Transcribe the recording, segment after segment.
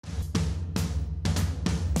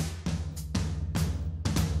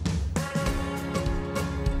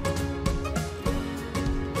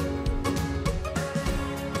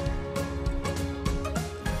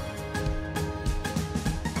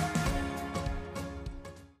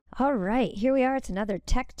All right, here we are. It's another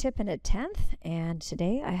tech tip and a 10th, and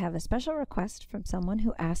today I have a special request from someone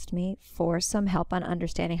who asked me for some help on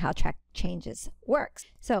understanding how track changes works.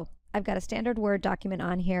 So I've got a standard Word document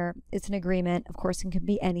on here. It's an agreement. Of course, it can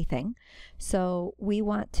be anything. So we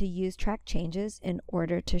want to use track changes in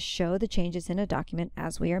order to show the changes in a document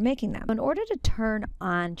as we are making them. In order to turn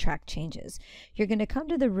on track changes, you're going to come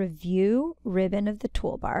to the Review ribbon of the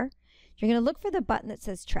toolbar. You're going to look for the button that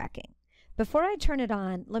says Tracking. Before I turn it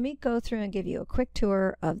on, let me go through and give you a quick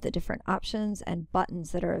tour of the different options and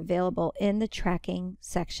buttons that are available in the tracking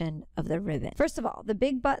section of the ribbon. First of all, the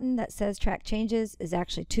big button that says Track Changes is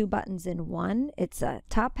actually two buttons in one. It's a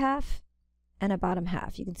top half and a bottom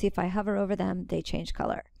half. You can see if I hover over them, they change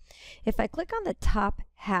color. If I click on the top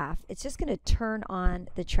half, it's just going to turn on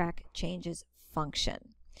the Track Changes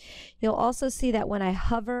function. You'll also see that when I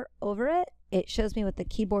hover over it, it shows me what the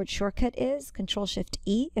keyboard shortcut is,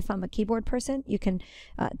 Control-Shift-E. If I'm a keyboard person, you can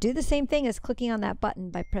do the same thing as clicking on that button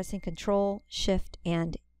by pressing Control-Shift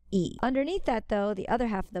and E. Underneath that, though, the other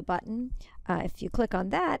half of the button, if you click on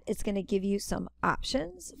that, it's going to give you some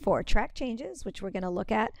options for track changes, which we're going to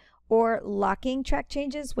look at, or locking track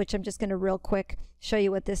changes, which I'm just going to real quick show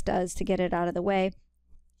you what this does to get it out of the way.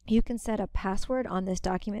 You can set a password on this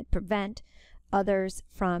document, prevent others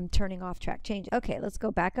from turning off track changes. Okay, let's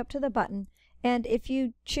go back up to the button. And if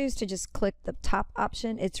you choose to just click the top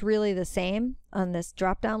option, it's really the same on this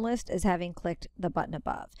drop-down list as having clicked the button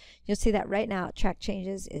above. You'll see that right now Track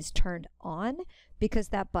Changes is turned on because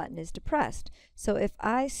that button is depressed. So if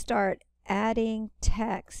I start adding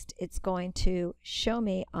text, it's going to show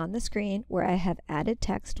me on the screen where I have added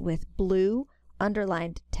text with blue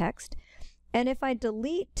underlined text. And if I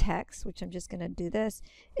delete text, which I'm just going to do this,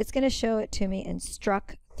 it's going to show it to me in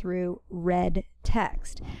struck through red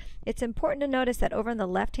text. It's important to notice that over on the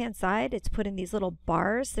left-hand side, it's putting these little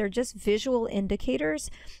bars. They're just visual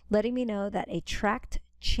indicators letting me know that a tracked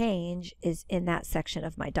change is in that section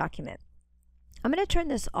of my document. I'm going to turn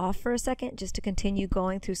this off for a second just to continue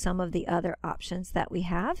going through some of the other options that we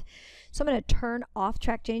have. So I'm going to turn off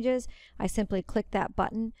track changes. I simply click that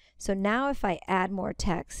button. So now if I add more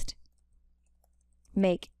text,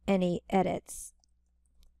 make any edits,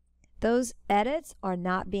 those edits are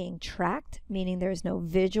not being tracked, meaning there's no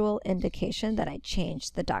visual indication that I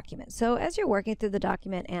changed the document. So as you're working through the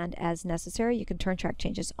document and as necessary, you can turn track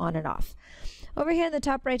changes on and off. Over here in the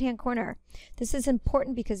top right hand corner, this is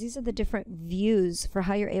important because these are the different views for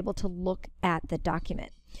how you're able to look at the document.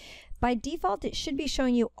 By default, it should be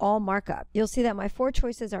showing you all markup. You'll see that my four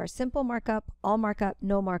choices are simple markup, all markup,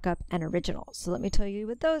 no markup, and original. So let me tell you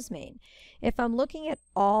what those mean. If I'm looking at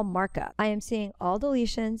all markup, I am seeing all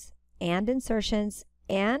deletions and insertions,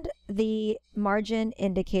 and the margin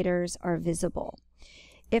indicators are visible.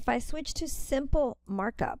 If I switch to simple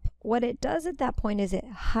markup, what it does at that point is it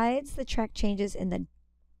hides the track changes in the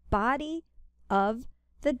body of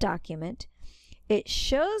the document. It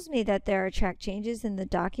shows me that there are track changes in the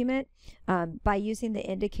document by using the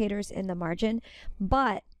indicators in the margin,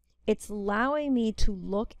 but it's allowing me to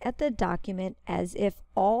look at the document as if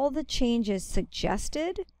all the changes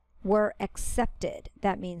suggested were accepted.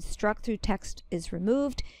 That means struck through text is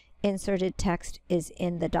removed, inserted text is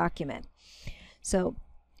in the document. So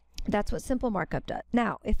that's what simple markup does.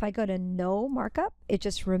 Now, if I go to no markup, it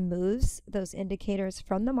just removes those indicators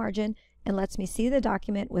from the margin and lets me see the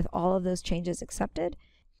document with all of those changes accepted.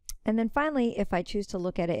 And then finally, if I choose to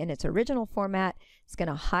look at it in its original format, it's going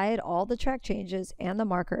to hide all the track changes and the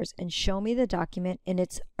markers and show me the document in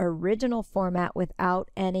its original format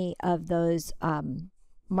without any of those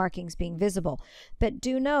markings being visible. But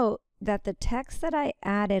do note that the text that I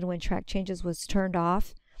added when track changes was turned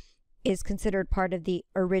off is considered part of the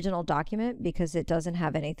original document because it doesn't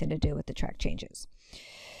have anything to do with the track changes.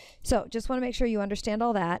 So just want to make sure you understand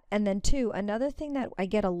all that. And then two, another thing that I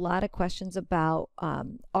get a lot of questions about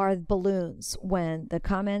are balloons when the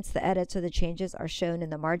comments, the edits, or the changes are shown in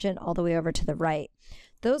the margin all the way over to the right.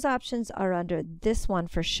 Those options are under this one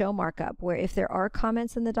for show markup, where if there are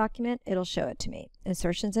comments in the document, it'll show it to me.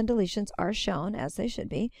 Insertions and deletions are shown as they should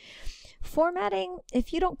be. Formatting,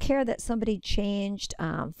 if you don't care that somebody changed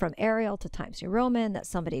from Arial to Times New Roman, that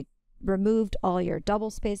somebody removed all your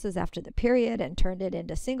double spaces after the period and turned it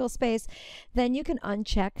into single space, then you can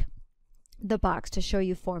uncheck the box to show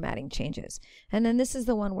you formatting changes. And then this is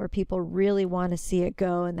the one where people really want to see it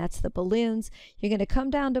go, and that's the balloons. You're going to come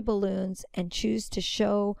down to balloons and choose to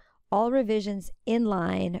show all revisions in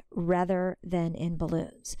line rather than in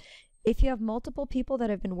balloons. If you have multiple people that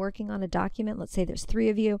have been working on a document, let's say there's 3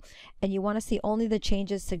 of you, and you want to see only the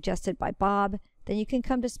changes suggested by Bob, then you can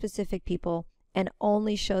come to specific people and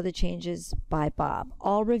only show the changes by Bob.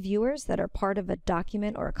 All reviewers that are part of a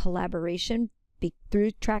document or a collaboration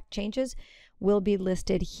through track changes will be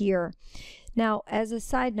listed here. Now, as a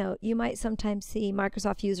side note, you might sometimes see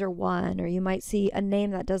Microsoft User 1, or you might see a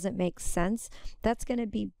name that doesn't make sense. That's going to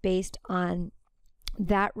be based on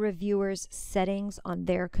that reviewer's settings on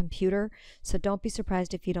their computer. So don't be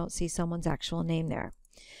surprised if you don't see someone's actual name there.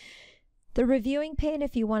 The reviewing pane,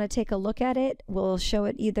 if you want to take a look at it, will show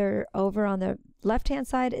it either over on the left-hand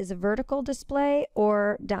side is a vertical display,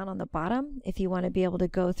 or down on the bottom if you want to be able to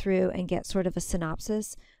go through and get sort of a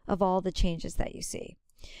synopsis of all the changes that you see.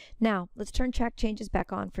 Now, let's turn track changes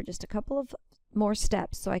back on for just a couple of more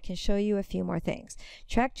steps so I can show you a few more things.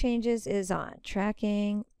 Track changes is on.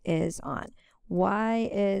 Tracking is on. Why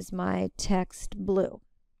is my text blue?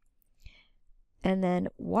 And then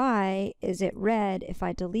why is it red if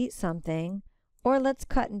I delete something? Or let's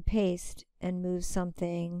cut and paste and move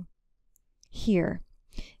something here.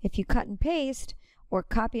 If you cut and paste or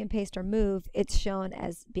copy and paste or move, it's shown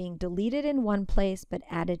as being deleted in one place but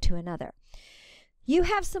added to another. You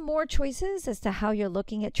have some more choices as to how you're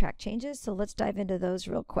looking at track changes, so let's dive into those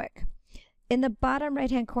real quick. In the bottom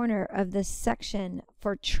right-hand corner of this section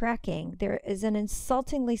for tracking, there is an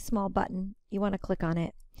insultingly small button. You want to click on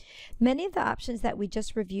it. Many of the options that we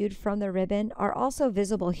just reviewed from the ribbon are also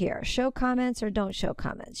visible here. Show comments or don't show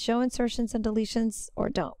comments. Show insertions and deletions or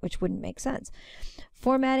don't, which wouldn't make sense.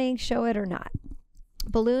 Formatting, show it or not.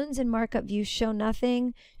 Balloons in markup view, show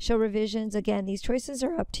nothing. Show revisions. Again, these choices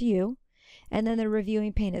are up to you. And then the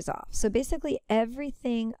reviewing pane is off. So basically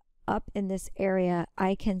everything up in this area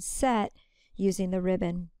I can set using the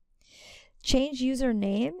ribbon. Change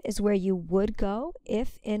username is where you would go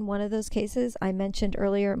if in one of those cases I mentioned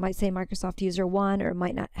earlier, it might say Microsoft User 1 or it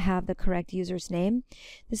might not have the correct user's name.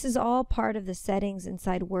 This is all part of the settings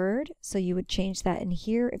inside Word, so you would change that in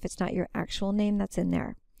here if it's not your actual name that's in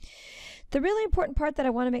there. The really important part that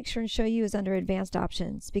I want to make sure and show you is under Advanced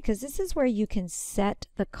Options, because this is where you can set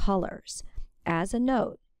the colors. As a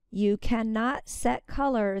note, you cannot set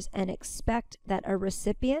colors and expect that a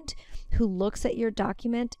recipient who looks at your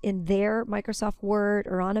document in their Microsoft Word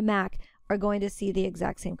or on a Mac are going to see the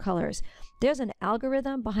exact same colors. There's an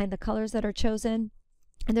algorithm behind the colors that are chosen,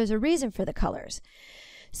 and there's a reason for the colors.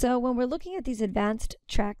 So when we're looking at these advanced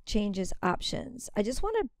track changes options, I just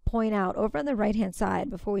want to point out over on the right-hand side,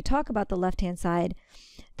 before we talk about the left-hand side,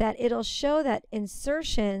 that it'll show that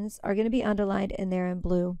insertions are going to be underlined in there in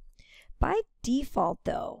blue. By default,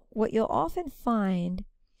 though, what you'll often find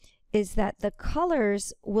is that the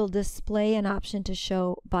colors will display an option to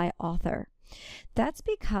show by author. That's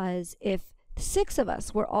because if 6 of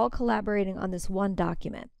us were all collaborating on this one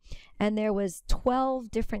document and there was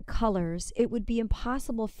 12 different colors, it would be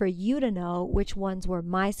impossible for you to know which ones were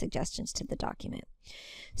my suggestions to the document.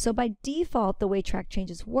 So by default, the way track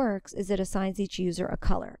changes works is it assigns each user a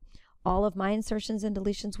color. All of my insertions and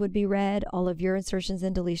deletions would be red. All of your insertions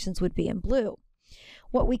and deletions would be in blue.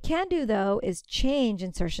 What we can do, though, is change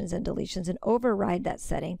insertions and deletions and override that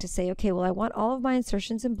setting to say, okay, well, I want all of my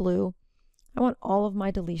insertions in blue. I want all of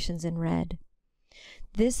my deletions in red.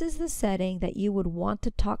 This is the setting that you would want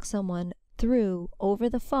to talk someone through over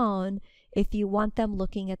the phone if you want them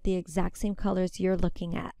looking at the exact same colors you're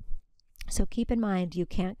looking at. So keep in mind, you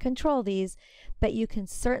can't control these, but you can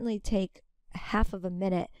certainly take half of a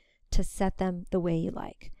minute to set them the way you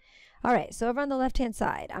like. All right, so over on the left-hand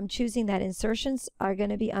side, I'm choosing that insertions are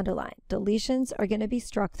going to be underlined, deletions are going to be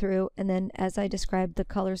struck through, and then as I described the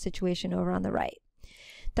color situation over on the right.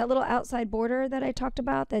 That little outside border that I talked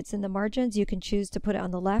about that's in the margins, you can choose to put it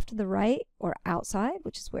on the left, the right, or outside,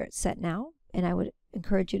 which is where it's set now, and I would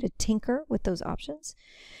encourage you to tinker with those options.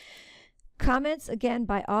 Comments, again,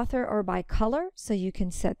 by author or by color, so you can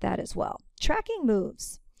set that as well. Tracking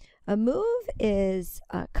moves. A move is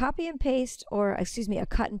a copy and paste, or excuse me, a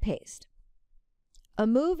cut and paste. A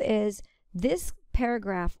move is this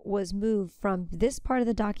paragraph was moved from this part of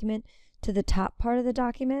the document to the top part of the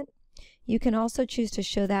document. You can also choose to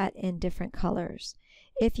show that in different colors.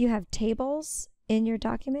 If you have tables in your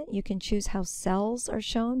document, you can choose how cells are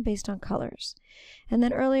shown based on colors. And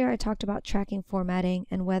then earlier I talked about tracking formatting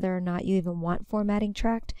and whether or not you even want formatting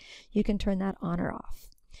tracked. You can turn that on or off.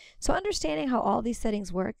 So understanding how all these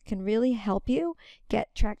settings work can really help you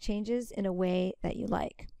get track changes in a way that you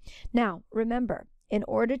like. Now, remember, in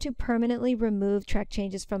order to permanently remove track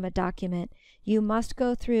changes from a document, you must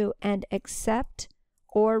go through and accept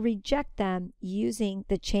or reject them using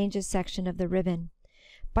the Changes section of the ribbon.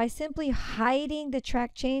 By simply hiding the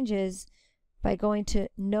track changes by going to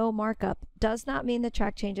No Markup does not mean the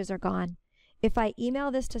track changes are gone. If I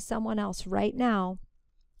email this to someone else right now,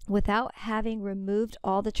 without having removed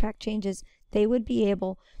all the track changes, they would be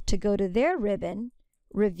able to go to their ribbon,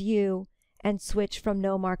 review, and switch from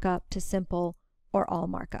no markup to simple or all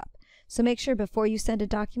markup. So make sure before you send a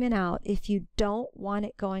document out, if you don't want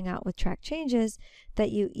it going out with track changes,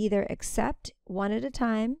 that you either accept one at a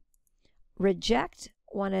time, reject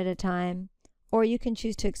one at a time, or you can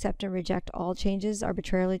choose to accept and reject all changes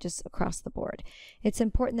arbitrarily just across the board. It's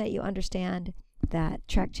important that you understand that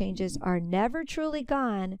track changes are never truly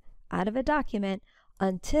gone out of a document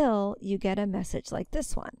until you get a message like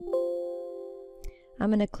this one. I'm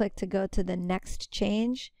going to click to go to the next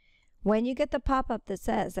change. When you get the pop-up that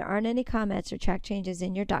says there aren't any comments or track changes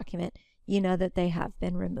in your document, you know that they have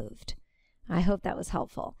been removed. I hope that was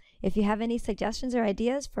helpful. If you have any suggestions or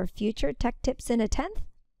ideas for future tech tips in a 10th,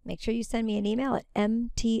 make sure you send me an email at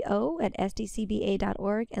mto@sdcba.org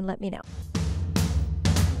and let me know.